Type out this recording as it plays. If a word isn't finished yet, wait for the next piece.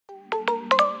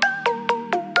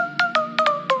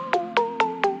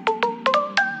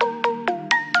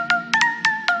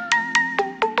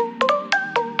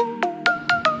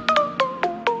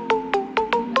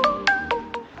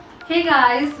Hey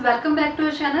guys, welcome back to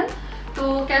our channel.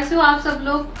 तो कैसे हो आप सब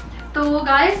लोग। तो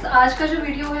गाइस आज का जो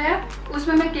वीडियो है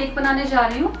उसमें मैं केक बनाने जा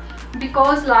रही हूँ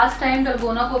because last time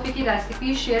dalgona coffee की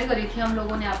रेसिपी शेयर करी थी हम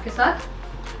लोगों ने आपके साथ।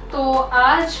 तो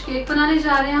आज केक बनाने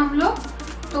जा रहे हैं हम लोग।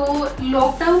 तो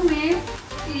लॉकडाउन में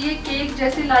ये केक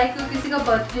जैसे लाइक किसी का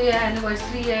बर्थडे है,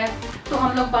 एनिवर्सरी है, तो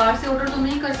हम लोग बाहर से ऑर्डर तो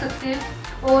नहीं कर सकते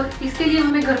और इसके लिए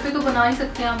हमें घर पे तो बना ही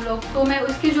सकते हैं हम लोग। तो मैं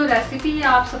उसकी जो रेसिपी है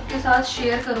आप सबके साथ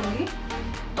शेयर करूँगी।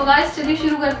 तो गाइस चलिए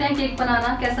शुरू करते हैं केक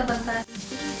बनाना कैसा बनता है।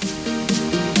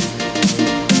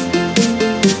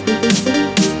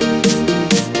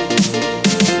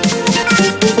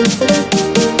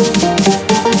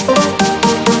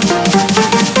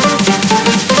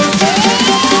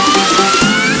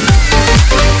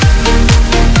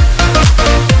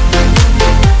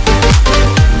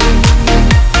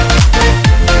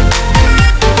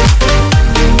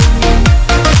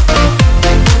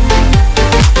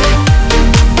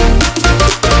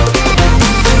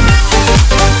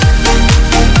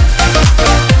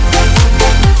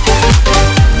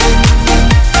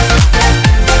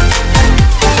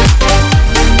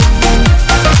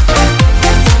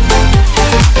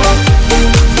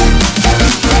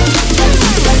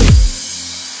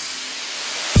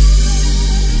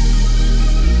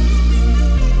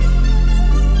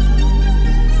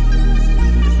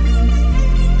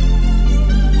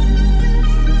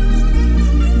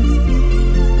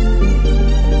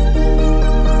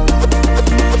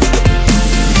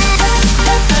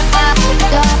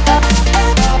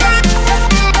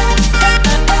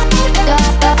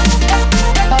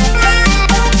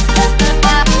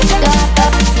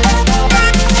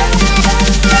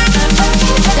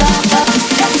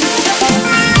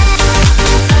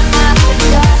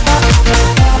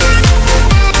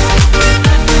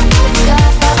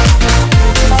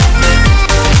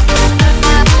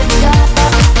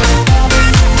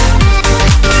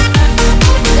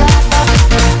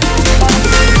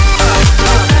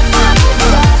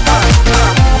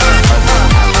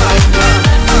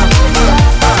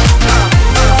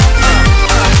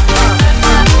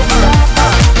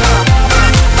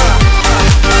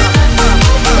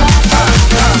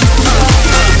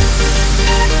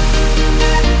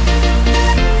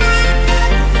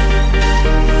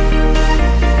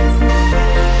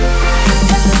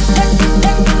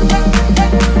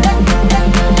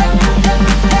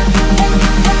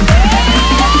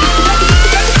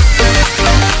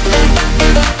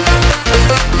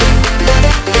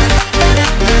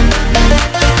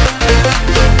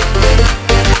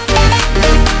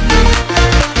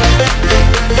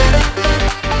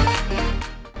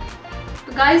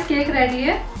 गाइस केक रेडी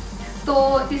है। तो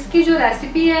इसकी जो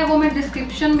रेसिपी है वो मैं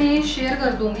डिस्क्रिप्शन में शेयर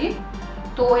कर दूंगी,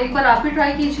 तो एक बार आप भी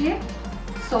ट्राई कीजिए।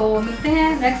 सो मिलते हैं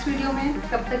नेक्स्ट वीडियो में,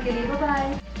 तब तक के लिए बाय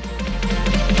बाय।